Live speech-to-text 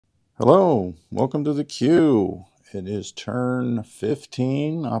Hello, welcome to the queue. It is turn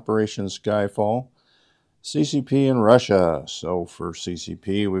 15, Operation Skyfall, CCP in Russia. So for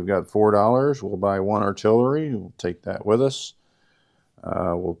CCP, we've got $4. We'll buy one artillery. We'll take that with us.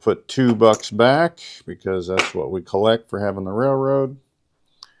 We'll put $2 back because that's what we collect for having the railroad.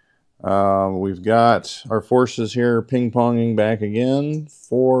 We've got our forces here ping-ponging back again.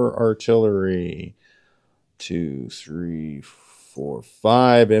 4 artillery, 2, 3, 4,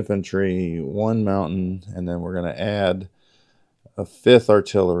 5 infantry, 1 mountain, and then we're going to add a 5th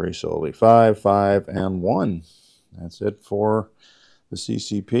artillery. So it'll be 5, 5, and 1. That's it for the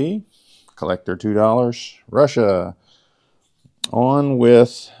CCP. Collect their $2. Russia on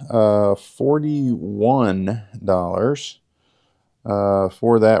with $41.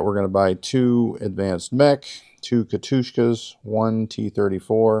 For that, we're going to buy 2 advanced mech, 2 Katushkas, 1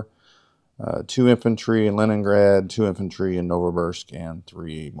 T-34, 2 infantry in Leningrad, 2 infantry in Novosibirsk, and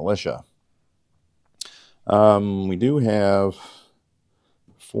 3 militia. We do have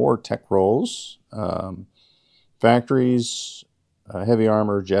 4 tech rolls, factories, heavy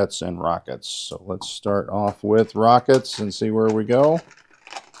armor, jets, and rockets. So let's start off with rockets and see where we go.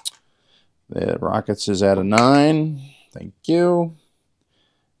 The rockets is at a 9. Thank you.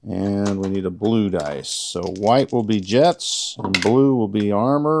 And we need a blue dice. So white will be jets and blue will be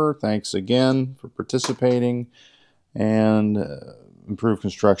armor. Thanks again for participating. And improved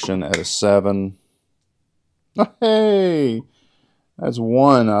construction at a 7. Oh, hey! That's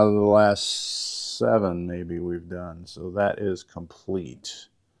 1 out of the last 7 maybe we've done. So that is complete.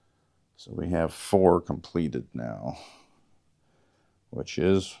 So we have 4 completed now, which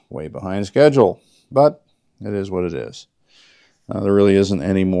is way behind schedule. But it is what it is. There really isn't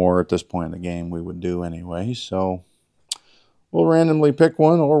any more at this point in the game we would do anyway, so we'll randomly pick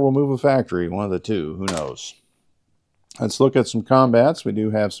one or we'll move a factory, one of the two, who knows. Let's look at some combats. We do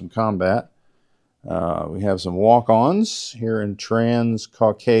have some combat. We have some walk-ons here in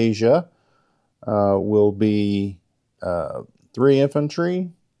Transcaucasia. Will be 3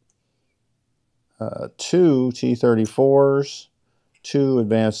 infantry, 2 T-34s, 2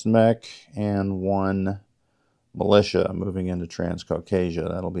 advanced mech, and 1 militia moving into Transcaucasia.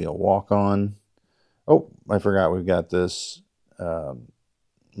 That'll be a walk-on. Oh, I forgot we've got this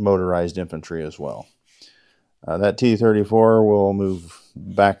motorized infantry as well. That T-34 will move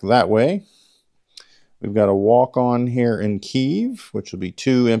back that way. We've got a walk-on here in Kiev, which will be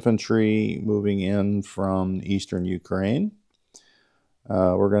 2 infantry moving in from eastern Ukraine.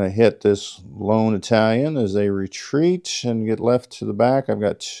 We're going to hit this lone Italian as they retreat and get left to the back. I've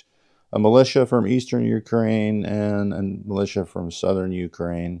got a militia from eastern Ukraine and a militia from southern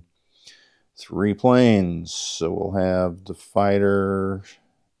Ukraine. 3 planes. So we'll have the fighter,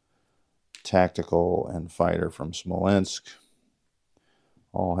 tactical, and fighter from Smolensk,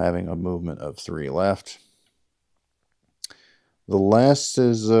 all having a movement of 3 left. The last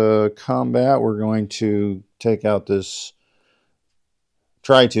is combat. We're going to take out this,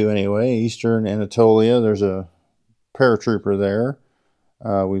 try to anyway, eastern Anatolia. There's a paratrooper there.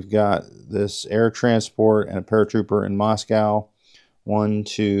 We've got this air transport and a paratrooper in Moscow. 1,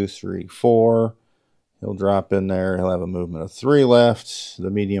 2, 3, 4. He'll drop in there. He'll have a movement of 3 left. The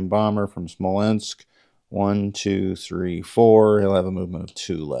medium bomber from Smolensk. 1, 2, 3, 4. He'll have a movement of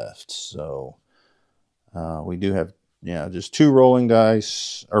 2 left. So we do have, just 2 rolling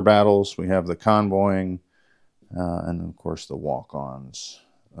dice or battles. We have the convoying and of course the walk-ons.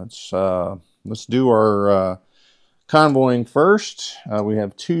 Let's do our convoying first. We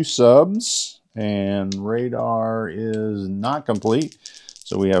have 2 subs, and radar is not complete.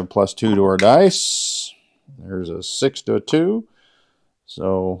 So we have +2 to our dice. There's a 6 to a 2.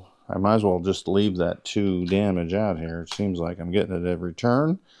 So I might as well just leave that 2 damage out here. It seems like I'm getting it every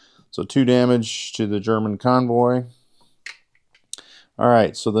turn. So 2 damage to the German convoy. All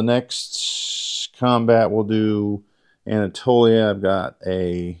right, so the next combat we'll do Anatolia. I've got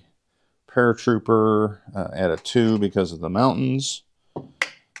a paratrooper at a 2 because of the mountains,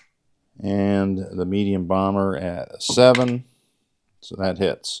 and the medium bomber at a 7, so that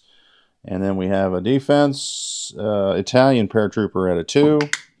hits. And then we have a defense Italian paratrooper at a 2,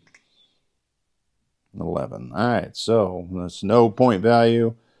 11. All right, so that's no point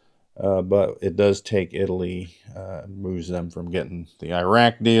value, but it does take Italy, moves them from getting the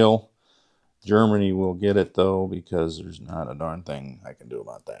Iraq deal. Germany will get it though, because there's not a darn thing I can do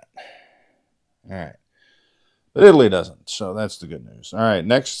about that. All right. But Italy doesn't, so that's the good news. All right,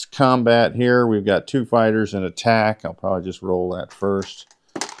 next combat here. We've got 2 fighters in attack. I'll probably just roll that first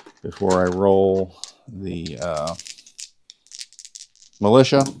before I roll the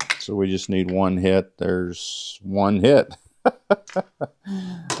militia. So we just need 1 hit. There's 1 hit.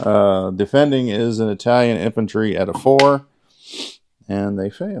 Defending is an Italian infantry at a 4, and they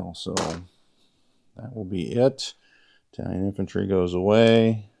fail. So that will be it. Italian infantry goes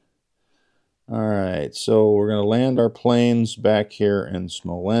away. All right, so we're going to land our planes back here in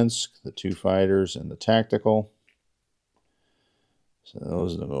Smolensk, the 2 fighters and the tactical. So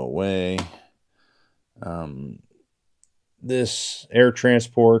those will go away. This air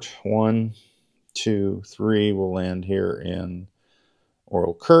transport 1, 2, 3 will land here in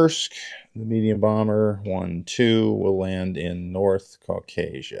Oral Kursk. The medium bomber 1, 2 will land in North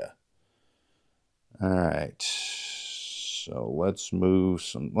Caucasia. All right, so let's move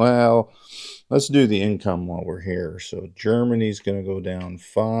some. Well, let's do the income while we're here. So Germany's going to go down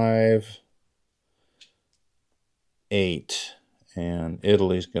 5, 8. And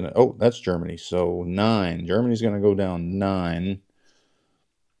Italy's going to, oh, that's Germany. So 9. Germany's going to go down 9.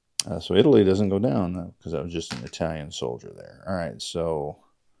 So Italy doesn't go down because that was just an Italian soldier there. All right, so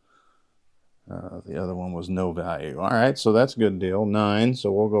the other one was no value. All right, so that's a good deal. 9,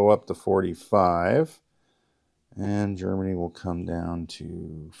 so we'll go up to 45. And Germany will come down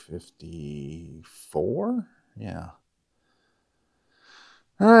to 54. Yeah.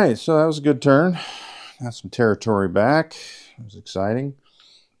 All right, so that was a good turn. Got some territory back. It was exciting.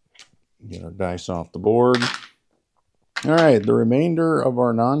 Get our dice off the board. All right, the remainder of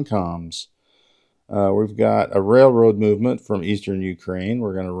our non-coms. We've got a railroad movement from eastern Ukraine.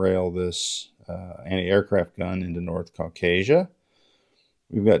 We're going to rail this anti-aircraft gun into North Caucasia.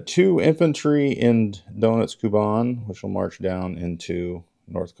 We've got 2 infantry in Donetsk Kuban, which will march down into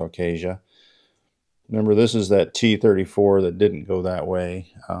North Caucasia. Remember, this is that T-34 that didn't go that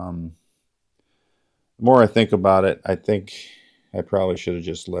way. The more I think about it, I think I probably should have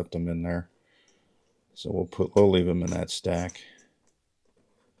just left them in there. So we'll leave them in that stack.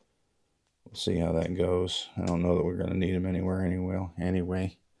 We'll see how that goes. I don't know that we're going to need them anywhere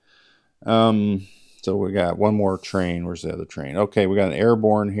anyway. So we got one more train. Where's the other train? Okay, we got an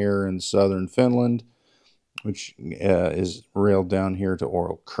airborne here in southern Finland, which is railed down here to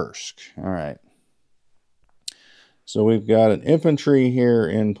Oral Kursk. All right. So we've got an infantry here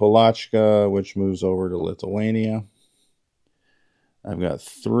in Polachka, which moves over to Lithuania. I've got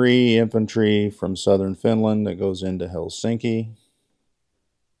 3 infantry from southern Finland that goes into Helsinki.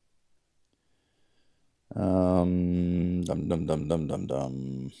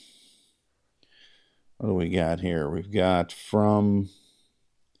 What do we got here? We've got from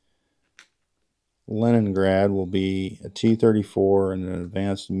Leningrad will be a T-34 and an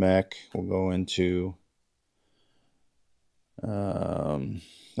advanced mech. We'll go into, I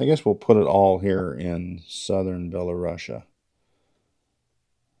guess we'll put it all here in southern Belarusia.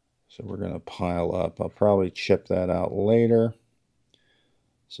 So we're going to pile up. I'll probably chip that out later.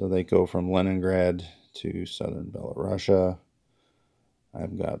 So they go from Leningrad to southern Belarusia.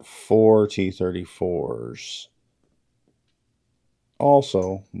 I've got 4 T-34s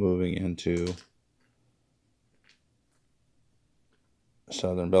also moving into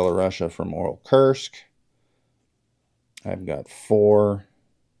southern Belarusia from Oral Kursk. I've got 4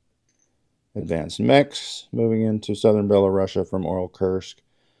 advanced mechs moving into southern Belarusia from Oral Kursk.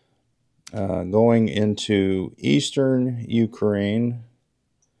 Going into eastern Ukraine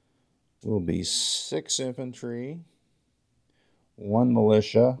will be 6 infantry, 1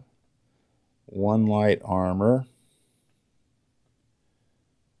 militia, 1 light armor,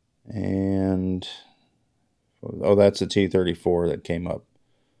 and oh, that's a T-34 that came up.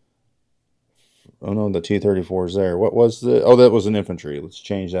 Oh no, the T-34 is there. What was the? Oh, that was an infantry. Let's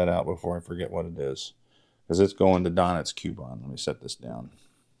change that out before I forget what it is, because it's going to Donetsk Kuban. Let me set this down.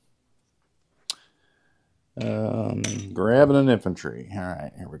 Grabbing an infantry. All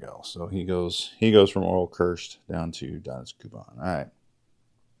right, here we go. So he goes from Oral Kursk down to Donetsk Kuban. All right.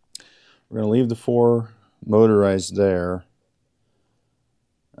 We're going to leave the 4 motorized there.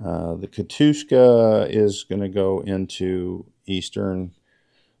 The Katushka is going to go into eastern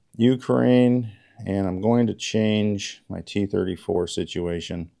Ukraine, and I'm going to change my T-34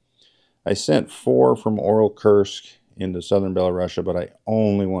 situation. I sent 4 from Oral Kursk into southern Belarusia, but I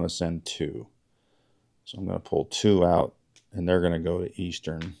only want to send 2. So I'm going to pull 2 out, and they're going to go to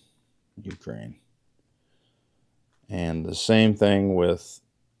eastern Ukraine. And the same thing with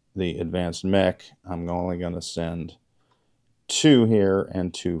the advanced mech. I'm only going to send 2 here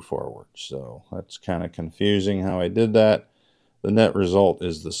and 2 forward. So that's kind of confusing how I did that. The net result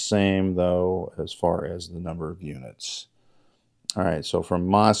is the same, though, as far as the number of units. All right, so from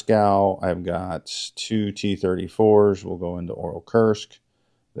Moscow, I've got 2 T-34s. We'll go into Oral Kursk.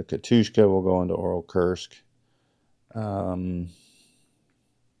 The Katushka will go into Oral Kursk. I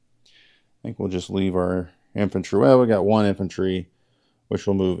think we'll just leave our infantry. Well, we got 1 infantry, which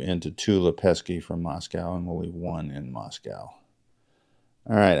will move into Tula Pesky from Moscow, and we'll leave 1 in Moscow.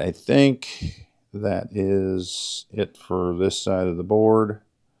 All right, I think that is it for this side of the board.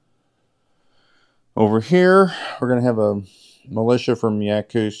 Over here, we're going to have a militia from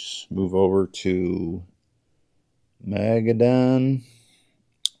Yakutsk move over to Magadan.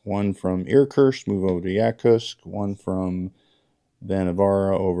 1 from Irkutsk move over to Yakutsk. 1 from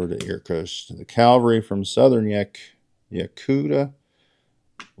Vanavara over to Irkutsk. The cavalry from southern Yakutia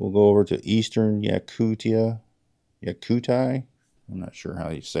will go over to eastern Yakutai. I'm not sure how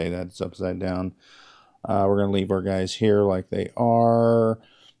you say that. It's upside down. We're going to leave our guys here like they are.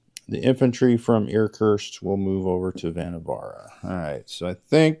 The infantry from Irkutsk will move over to Vanavara. All right, so I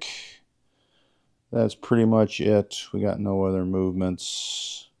think that's pretty much it. We got no other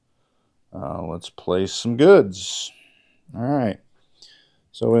movements. Let's place some goods. All right.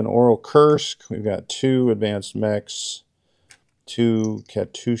 So in Oral Kursk, we've got 2 advanced mechs, 2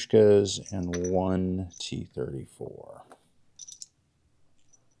 Katushkas, and 1 T-34.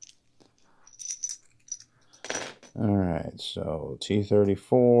 All right, so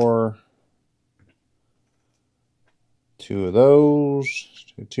T-34, 2 of those,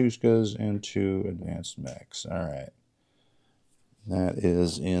 2 Katushkas, and 2 advanced mechs. All right. That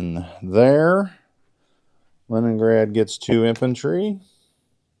is in there. Leningrad gets 2 infantry.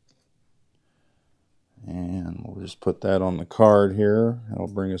 And we'll just put that on the card here. That'll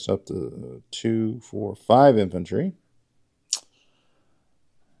bring us up to 2, 4, 5 infantry.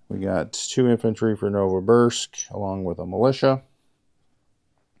 We got 2 infantry for Novosibirsk along with a militia.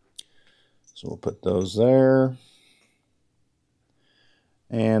 So we'll put those there.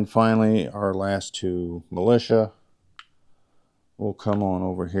 And finally, our last 2 militia will come on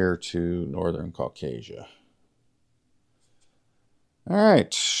over here to Northern Caucasia. All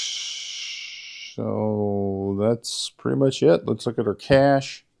right. So that's pretty much it. Let's look at our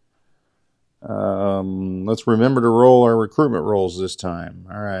cash. Let's remember to roll our recruitment rolls this time.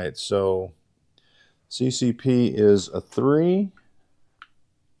 All right, so CCP is a 3.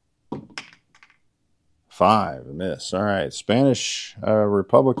 5, a miss. All right, Spanish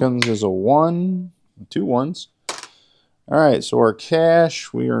Republicans is a 1. 2 ones. All right, so our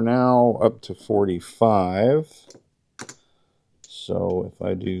cash, we are now up to 45. So if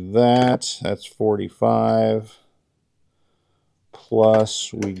I do that, that's 45.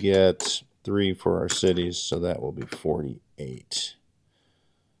 Plus we get 3 for our cities, so that will be 48.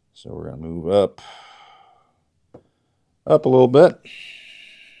 So we're going to move up a little bit.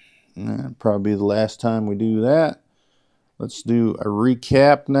 And that'll probably be the last time we do that. Let's do a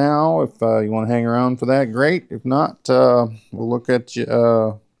recap now. If you want to hang around for that, great. If not, we'll look at you.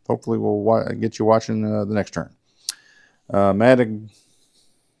 Hopefully we'll get you watching the next turn.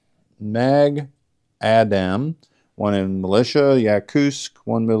 Mag Adam, 1 in militia. Yakutsk,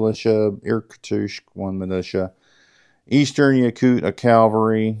 1 militia. Irkutsk, 1 militia. Eastern Yakut, a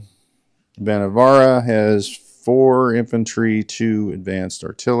cavalry. Vanavara has 4 infantry, 2 advanced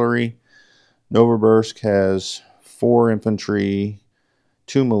artillery. Novosibirsk has 4 infantry,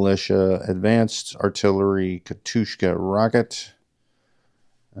 2 militia, advanced artillery, Katushka rocket.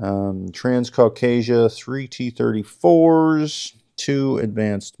 Transcaucasia, 3 T-34s, 2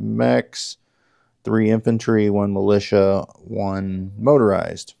 advanced mechs, 3 infantry, 1 militia, 1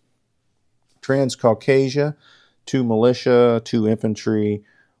 motorized. Transcaucasia, 2 militia, 2 infantry,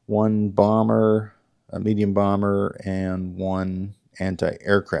 1 bomber, a medium bomber, and 1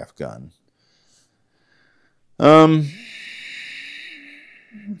 anti-aircraft gun.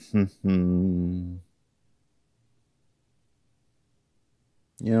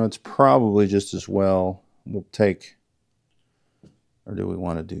 You know, it's probably just as well. We'll take, or do we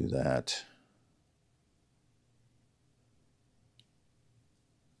want to do that?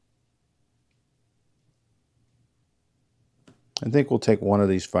 I think we'll take 1 of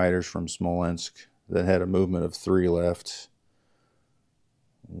these fighters from Smolensk that had a movement of 3 left.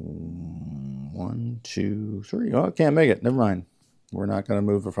 1, 2, 3. Oh, I can't make it. Never mind. We're not going to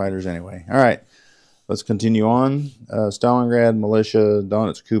move the fighters anyway. All right. Let's continue on. Stalingrad, militia.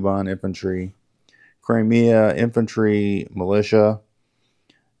 Donetsk, Kuban, infantry. Crimea, infantry, militia.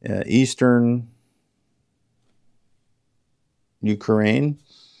 Eastern Ukraine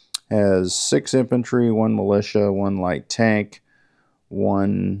has 6 infantry, 1 militia, 1 light tank,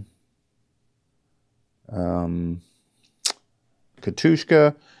 1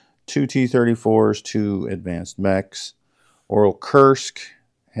 Katushka, 2 T-34s, 2 advanced mechs. Oral Kursk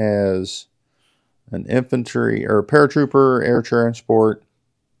has an infantry or paratrooper, air transport,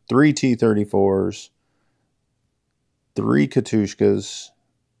 3 T-34s, 3 Katushkas,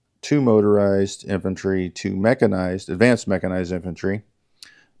 2 motorized infantry, 2 mechanized, advanced mechanized infantry.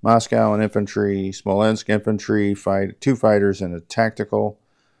 Moscow and infantry, Smolensk infantry, 2 fighters and a tactical.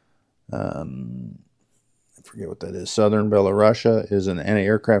 I forget what that is. Southern Belarusia is an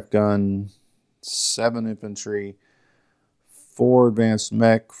anti-aircraft gun, 7 infantry, 4 advanced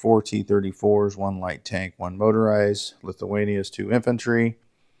mech, 4 T-34s, 1 light tank, 1 motorized. Lithuania is 2 infantry.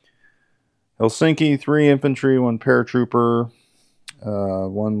 Helsinki, 3 infantry, 1 paratrooper,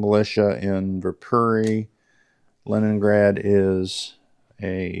 1 militia in Vipuri. Leningrad is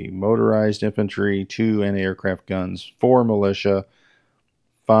a motorized infantry, 2 anti-aircraft guns, 4 militia,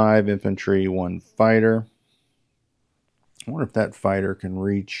 5 infantry, 1 fighter. I wonder if that fighter can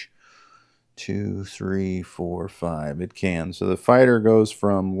reach 2, 3, 4, 5. It can. So the fighter goes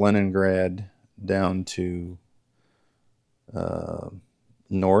from Leningrad down to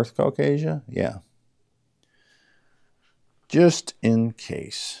North Caucasia. Yeah. Just in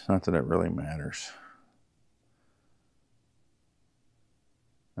case. Not that it really matters.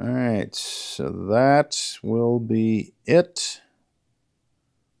 All right. So that will be it.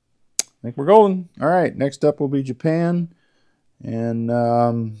 I think we're golden. All right. Next up will be Japan. And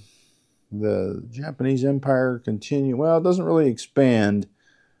the Japanese Empire continue. Well, it doesn't really expand.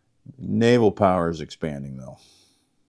 Naval power is expanding, though.